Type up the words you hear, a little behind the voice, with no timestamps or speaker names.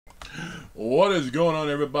What is going on,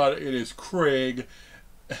 everybody? It is Craig,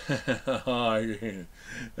 and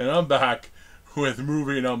I'm back with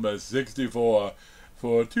movie number 64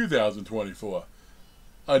 for 2024.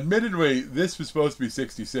 Admittedly, this was supposed to be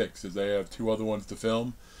 66, as I have two other ones to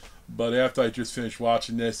film, but after I just finished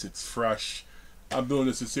watching this, it's fresh. I'm doing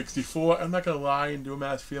this at 64. I'm not going to lie and do a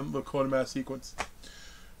mass film, record a mass sequence.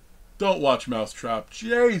 Don't watch Mousetrap.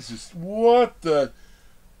 Jesus, what the...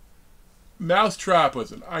 Mousetrap,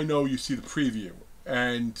 listen, I know you see the preview,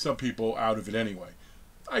 and some people out of it anyway.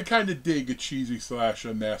 I kind of dig a cheesy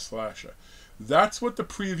slasher, mass slasher. That's what the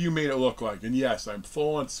preview made it look like. And yes, I'm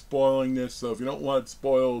full on spoiling this, so if you don't want it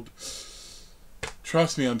spoiled,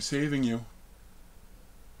 trust me, I'm saving you.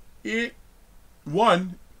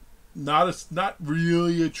 Not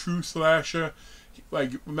really a true slasher.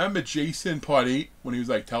 Like, remember Jason Part 8, when he was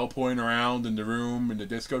like teleporting around in the room in the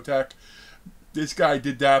discotheque? This guy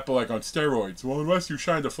did that, but like on steroids. Well, unless you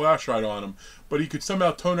shined a flashlight on him. But he could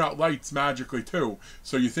somehow turn out lights magically too.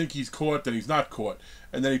 So you think he's caught, then he's not caught.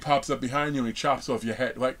 And then he pops up behind you and he chops off your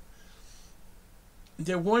head. Like,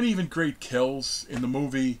 there weren't even great kills in the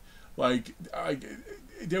movie. Like,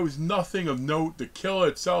 there was nothing of note. The kill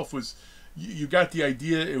itself was... You got the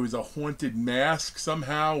idea it was a haunted mask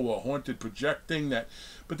somehow, or a haunted projecting that...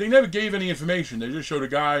 But they never gave any information. They just showed a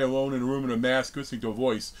guy alone in a room in a mask listening to a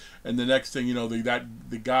voice. And the next thing you know,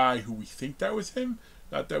 the guy who we think that was him,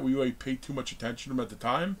 not that we really paid too much attention to him at the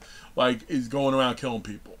time, like, is going around killing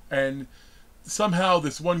people. And somehow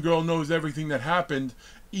this one girl knows everything that happened,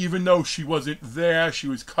 even though she wasn't there. She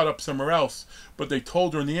was cut up somewhere else. But they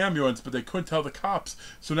told her in the ambulance, but they couldn't tell the cops.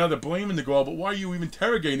 So now they're blaming the girl. But why are you even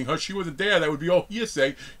interrogating her? She wasn't there. That would be all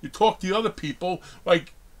hearsay. You talk to the other people.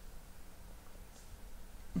 Like,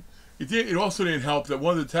 it also didn't help that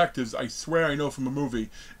one of the detectives, I swear I know from a movie,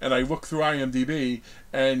 and I looked through IMDb,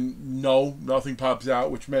 and no, nothing pops out,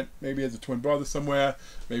 which meant maybe it's a twin brother somewhere.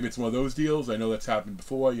 Maybe it's one of those deals. I know that's happened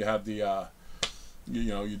before. You have the...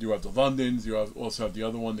 you do have the Londons. You also have the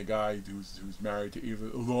other one, the guy who's married to Eva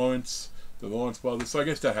Lawrence, the Lawrence brothers. So I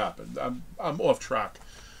guess that happened. I'm off track.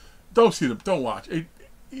 Don't see them. Don't watch it.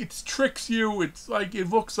 It tricks you. It's like, it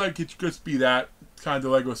looks like it just be that kind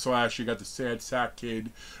of Lego slash. You got the sad sack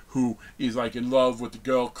kid who is like in love with the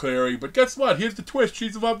girl Clary, but guess what? Here's the twist.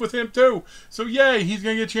 She's in love with him too. So yay, he's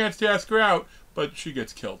gonna get a chance to ask her out, but she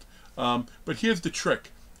gets killed. But here's the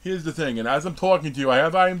trick. Here's the thing, and as I'm talking to you, I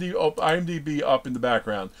have IMDb up in the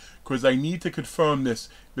background because I need to confirm this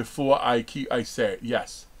before I say it.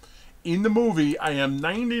 Yes, in the movie, I am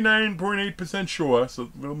 99.8% sure,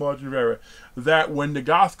 so little margin of error, that when the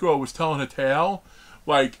goth girl was telling her tale,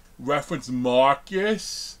 like, reference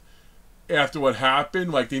Marcus after what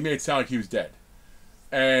happened, like, they made it sound like he was dead.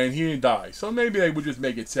 And he didn't die. So maybe they would just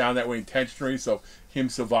make it sound that way intentionally, so him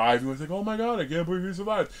surviving was like, oh my god, I can't believe he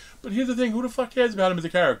survived. But here's the thing, who the fuck cares about him as a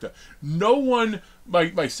character? No one,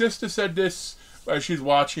 my sister said this as she's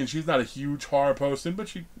watching, and she's not a huge horror person, but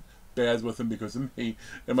she bears with him because of me,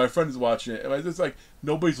 and my friend is watching it, and I was just like,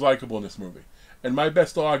 nobody's likable in this movie. And my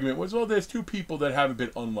best argument was, well, there's two people that haven't been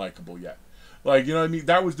unlikable yet. Like, you know what I mean?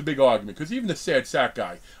 That was the big argument, because even the sad sack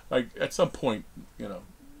guy, like, at some point, you know,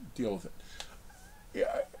 deal with it.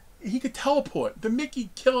 Yeah, he could teleport. The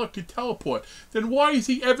Mickey killer could teleport. Then why is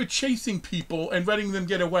he ever chasing people and letting them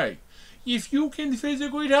get away? If you can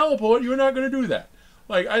physically teleport, you're not going to do that.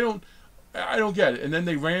 Like, I don't get it. And then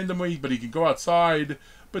they randomly, but he can go outside.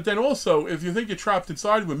 But then also, if you think you're trapped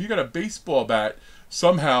inside of him, you got a baseball bat.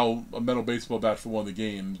 Somehow, a metal baseball bat for one of the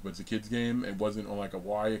games, but it's a kid's game. It wasn't on like a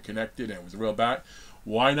wire connected, and it was a real bat.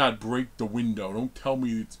 Why not break the window? Don't tell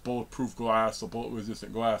me it's bulletproof glass or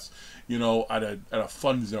bullet-resistant glass, you know, at a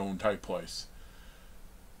fun zone type place.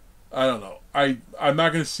 I don't know. I'm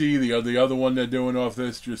not going to see the other one they're doing off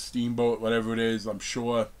this, just Steamboat, whatever it is. I'm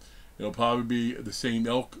sure it'll probably be the same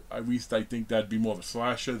ilk. At least I think that'd be more of a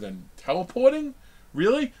slasher than teleporting.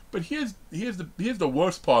 Really? But here's the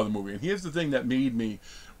worst part of the movie, and here's the thing that made me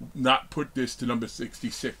not put this to number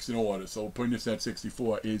 66 in order. So putting this at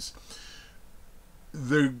 64 is...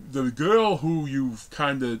 The girl who you've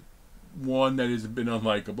kind of won that has been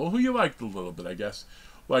unlikable, who you liked a little bit, I guess,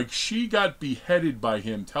 like, she got beheaded by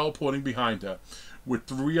him teleporting behind her with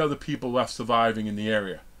 3 other people left surviving in the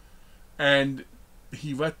area. And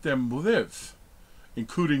he let them live,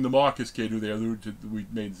 including the Marcus kid who they alluded to, we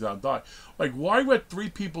made sound die. Like, why let 3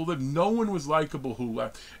 people live? No one was likable who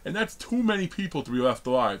left. And that's too many people to be left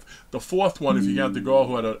alive. The 4th one, if you count the girl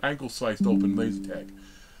who had an ankle sliced open laser tag.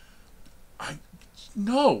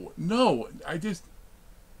 No, I just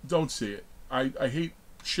don't see it. I hate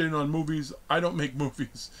shitting on movies. I don't make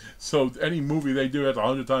movies, so any movie they do, that's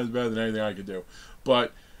 100 times better than anything I could do.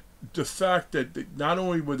 But the fact that not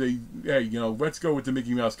only were they, hey, let's go with the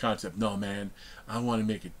Mickey Mouse concept. No, man, I want to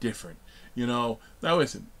make it different. Now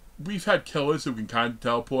listen, we've had killers who can kind of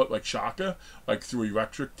teleport like Shaka, like through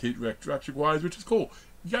electric wires, which is cool.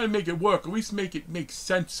 You got to make it work. At least make it make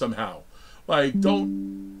sense somehow. Like,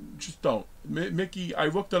 don't. Mickey, I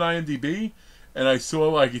looked at IMDb, and I saw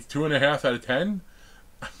like it's 2.5 out of 10.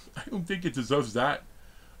 I don't think it deserves that.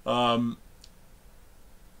 I'm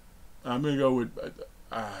gonna go with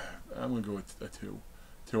a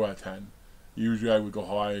 2 out of 10. Usually I would go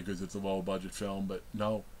higher because it's a low budget film, but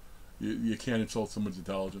no, you can't insult someone's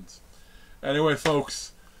intelligence. Anyway,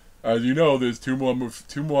 folks, as you know, there's two more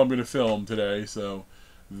I'm gonna film today, so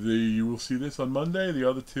you will see this on Monday, the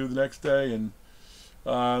other two the next day, and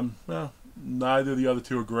well, neither of the other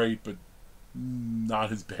two are great, but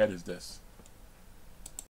not as bad as this.